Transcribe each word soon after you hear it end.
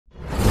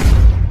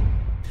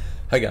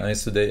Hi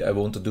guys, today I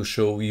wanted to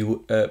show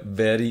you a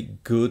very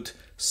good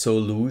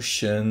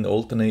solution,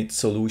 alternate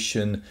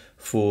solution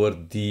for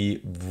the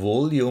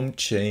volume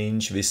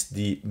change with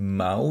the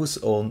mouse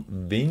on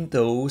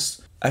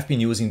Windows. I've been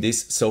using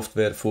this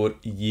software for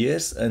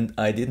years and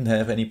I didn't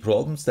have any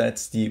problems.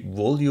 That's the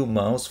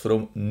Volumouse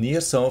from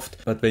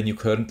Nearsoft, but when you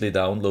currently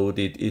download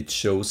it, it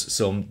shows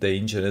some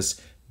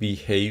dangerous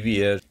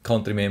behavior.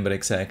 Can't remember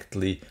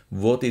exactly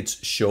what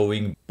it's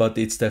showing, but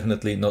it's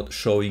definitely not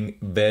showing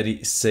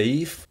very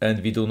safe,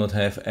 and we do not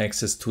have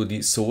access to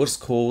the source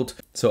code.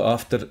 So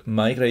after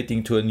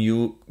migrating to a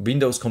new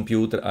Windows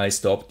computer, I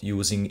stopped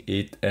using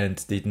it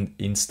and didn't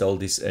install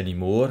this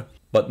anymore.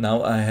 But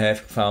now I have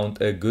found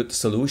a good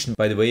solution.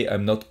 By the way,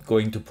 I'm not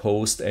going to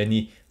post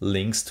any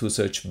links to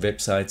such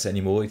websites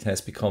anymore. It has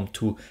become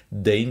too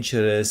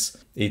dangerous.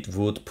 It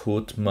would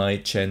put my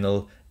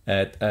channel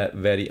at a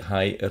very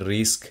high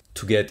risk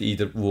to get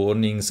either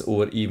warnings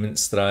or even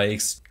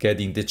strikes,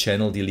 getting the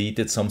channel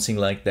deleted, something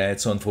like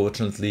that. So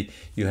unfortunately,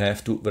 you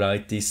have to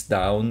write this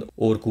down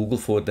or Google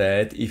for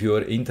that if you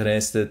are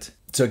interested.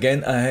 So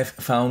again, I have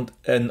found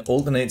an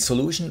alternate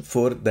solution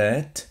for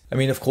that. I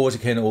mean, of course, you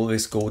can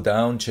always go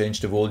down,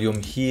 change the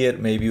volume here.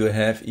 Maybe you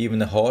have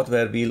even a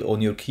hardware wheel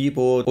on your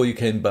keyboard, or you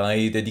can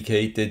buy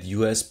dedicated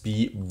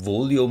USB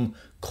volume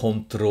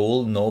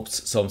control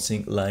knobs,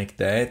 something like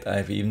that.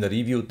 I've even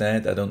reviewed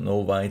that. I don't know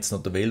why it's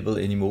not available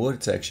anymore.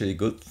 It's actually a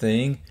good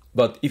thing.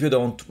 But if you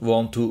don't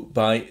want to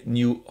buy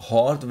new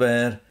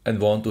hardware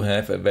and want to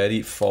have a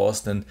very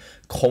fast and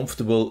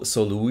comfortable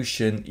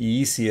solution,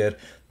 easier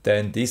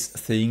than this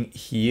thing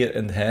here,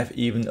 and have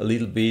even a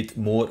little bit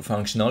more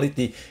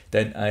functionality,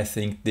 then I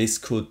think this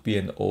could be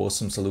an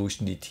awesome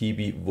solution. The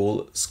TB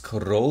Vol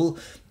Scroll,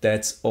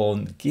 that's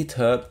on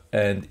GitHub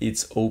and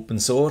it's open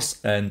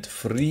source and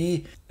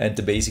free, and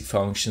the basic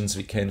functions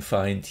we can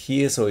find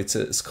here. So it's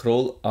a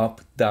scroll up,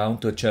 down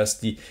to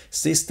adjust the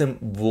system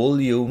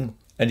volume,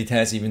 and it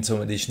has even some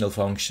additional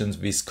functions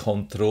with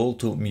control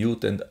to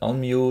mute and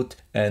unmute,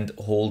 and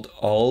hold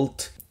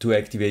Alt to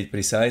activate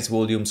precise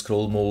volume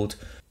scroll mode.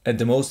 And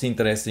the most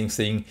interesting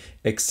thing,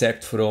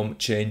 except from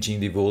changing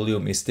the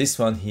volume, is this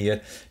one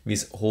here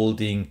with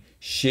holding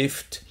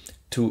Shift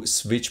to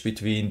switch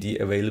between the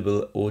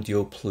available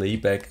audio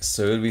playback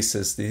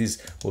services. This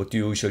is what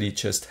you usually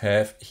just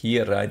have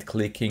here, right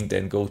clicking,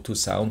 then go to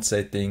sound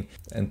setting,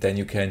 and then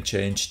you can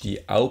change the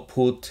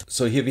output.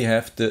 So here we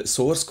have the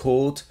source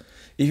code.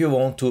 If you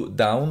want to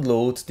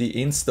download the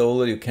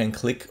installer, you can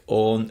click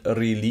on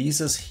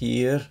releases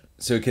here.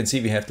 So you can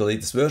see we have the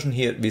latest version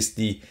here with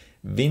the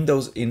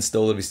Windows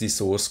installer with the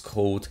source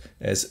code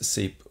as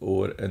zip,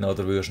 or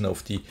another version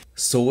of the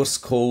source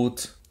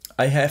code.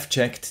 I have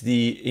checked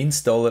the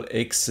installer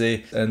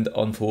exe, and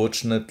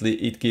unfortunately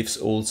it gives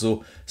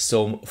also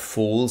some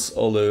false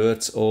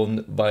alerts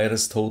on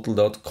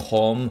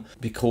virustotal.com,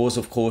 because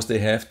of course they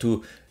have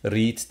to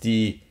read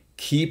the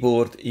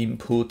keyboard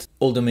input.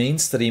 All the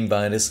mainstream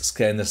virus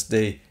scanners,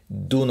 they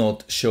do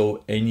not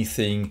show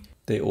anything.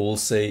 They all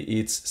say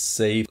it's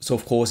safe. So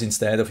of course,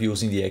 instead of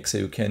using the exe,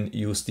 you can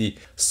use the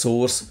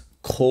source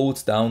code,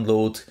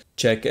 download,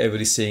 check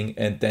everything,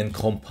 and then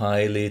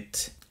compile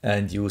it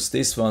and use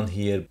this one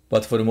here.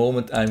 But for the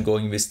moment, I'm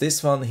going with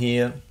this one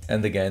here.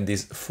 And again,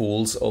 these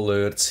false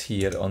alerts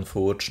here,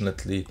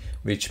 unfortunately,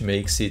 which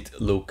makes it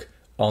look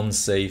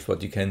unsafe.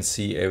 But you can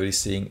see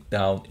everything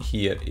down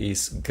here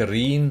is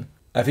green.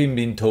 I've even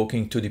been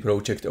talking to the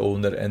project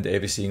owner and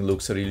everything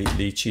looks really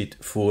legit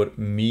for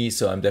me,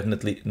 so I'm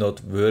definitely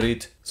not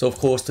worried. So of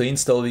course, to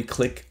install, we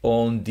click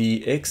on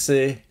the exe,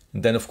 and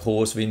then of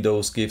course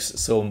Windows gives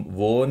some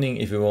warning.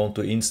 If you want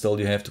to install,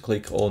 you have to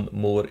click on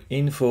more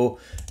info,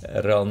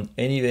 run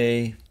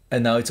anyway.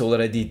 And now it's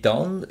already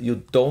done.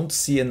 You don't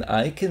see an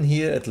icon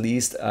here, at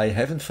least I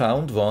haven't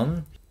found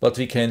one. But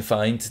we can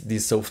find the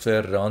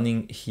software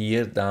running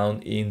here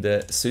down in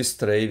the sys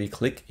tray. We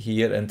click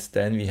here and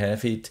then we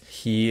have it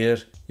here.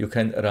 You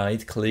can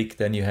right click,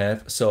 then you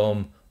have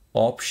some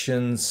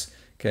options,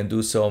 can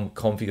do some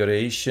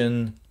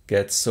configuration,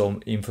 get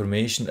some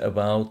information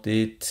about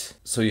it.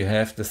 So you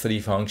have the three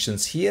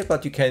functions here,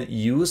 but you can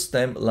use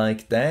them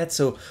like that.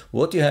 So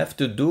what you have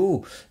to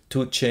do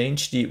to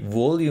change the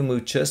volume,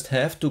 you just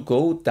have to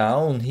go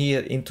down here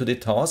into the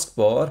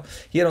taskbar.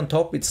 Here on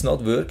top it's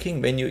not working.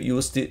 When you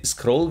use the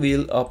scroll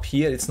wheel up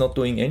here, it's not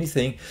doing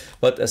anything.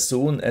 But as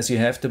soon as you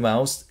have the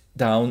mouse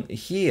down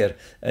here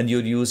and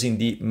you're using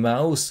the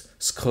mouse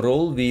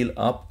scroll wheel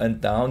up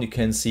and down, you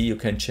can see you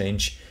can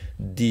change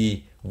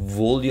the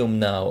volume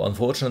now.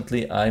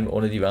 Unfortunately, I'm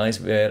on a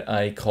device where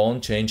I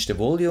can't change the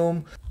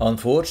volume.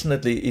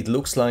 Unfortunately, it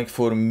looks like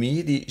for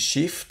me the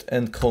Shift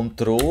and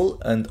Control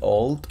and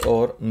Alt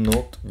are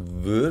not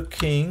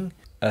working.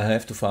 I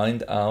have to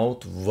find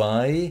out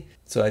why.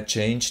 So I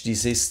change the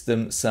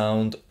system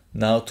sound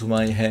now to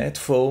my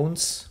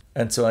headphones.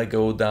 And so I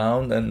go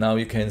down, and now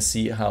you can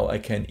see how I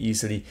can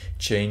easily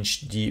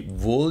change the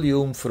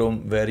volume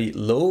from very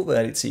low,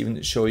 where it's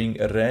even showing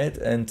red,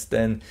 and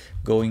then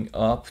going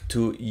up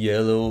to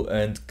yellow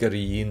and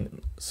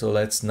green. So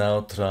let's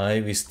now try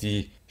with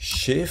the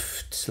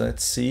Shift.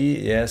 Let's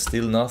see. Yeah,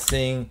 still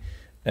nothing.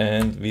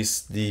 and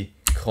with the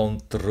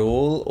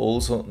control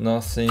also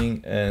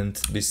nothing, and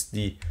with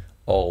the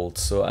alt.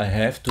 So I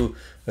have to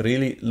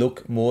really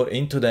look more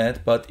into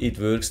that, but it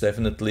works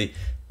definitely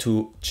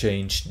to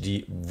change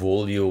the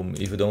volume.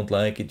 If you don't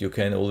like it, you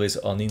can always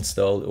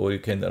uninstall, or you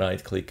can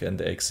right click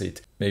and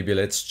exit. Maybe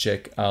let's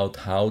check out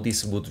how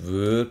this would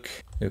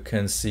work. You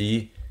can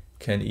see,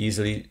 can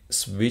easily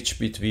switch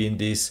between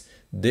these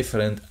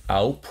different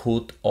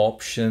output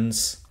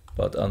options,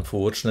 but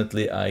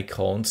unfortunately I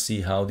can't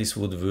see how this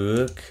would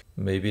work.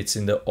 Maybe it's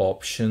in the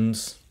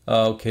options.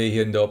 Okay,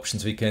 here in the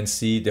options we can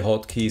see the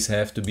hotkeys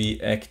have to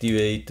be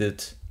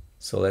activated.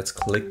 So let's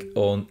click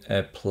on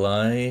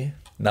apply.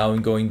 Now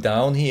I'm going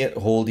down here,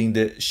 holding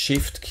the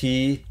shift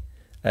key,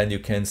 and you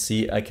can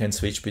see I can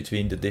switch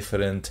between the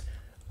different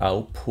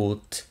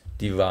output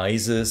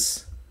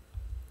devices.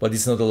 But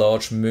it's not a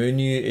large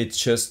menu, it's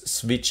just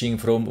switching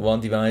from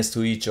one device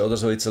to each other,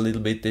 so it's a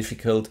little bit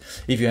difficult.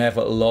 If you have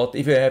a lot,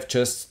 if you have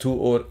just 2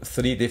 or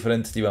 3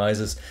 different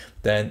devices,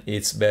 then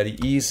it's very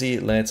easy.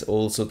 Let's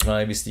also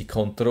try with the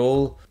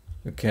control.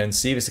 You can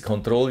see with the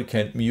control you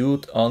can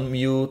mute,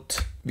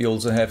 unmute. We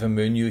also have a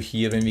menu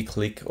here when we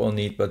click on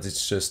it, but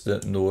it's just the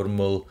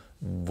normal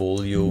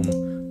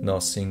volume,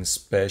 nothing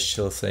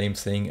special, same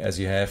thing as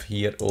you have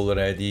here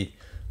already.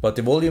 But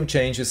the volume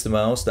changes the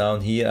mouse down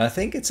here. I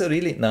think it's a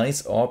really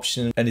nice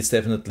option, and it's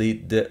definitely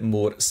the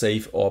more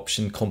safe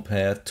option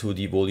compared to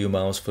the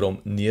Volumouse from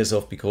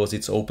Nearsoft, because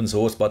it's open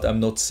source, but I'm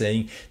not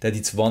saying that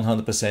it's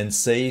 100%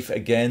 safe.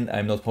 Again,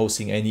 I'm not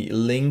posting any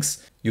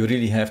links. You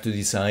really have to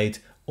decide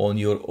on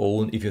your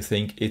own if you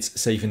think it's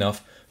safe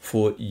enough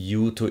for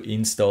you to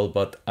install,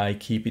 but I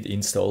keep it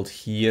installed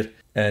here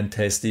and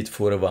test it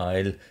for a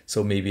while,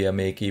 so maybe I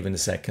make even a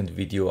second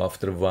video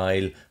after a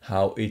while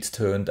how it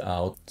turned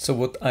out. So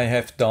what I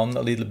have done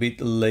a little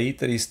bit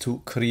later is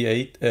to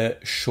create a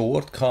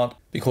shortcut,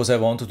 because I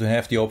wanted to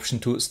have the option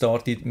to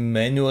start it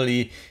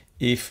manually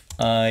if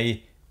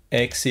I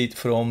exit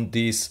from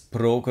this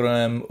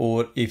program,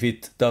 or if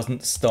it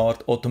doesn't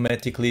start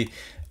automatically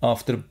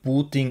after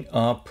booting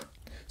up.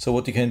 So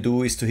what you can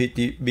do is to hit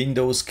the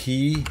Windows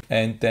key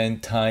and then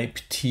type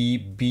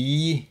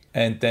TB,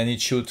 and then it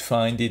should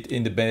find it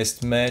in the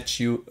best match.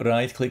 You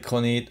right click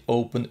on it,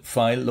 open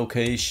file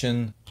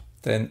location.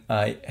 Then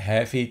I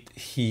have it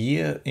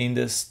here in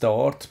the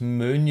start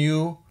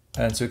menu,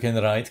 and so you can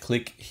right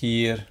click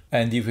here,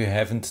 and if you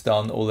haven't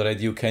done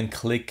already you can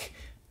click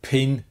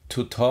pin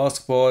to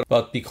taskbar,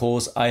 but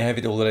because I have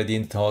it already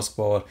in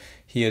taskbar,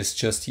 here's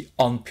just the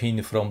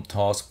unpin from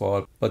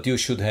taskbar, but you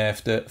should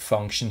have the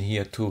function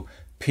here to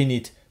pin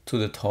it to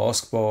the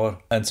taskbar.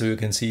 And so you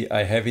can see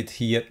I have it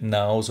here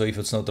now, so if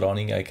it's not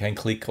running I can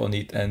click on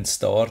it and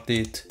start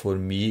it. For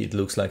me it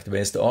looks like the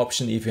best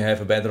option. If you have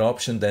a better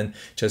option, then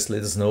just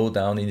let us know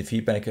down in the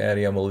feedback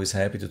area. I'm always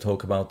happy to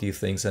talk about these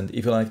things, and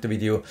if you like the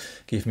video,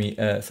 give me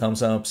a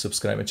thumbs up,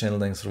 subscribe my channel.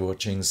 Thanks for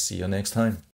watching, see you next time.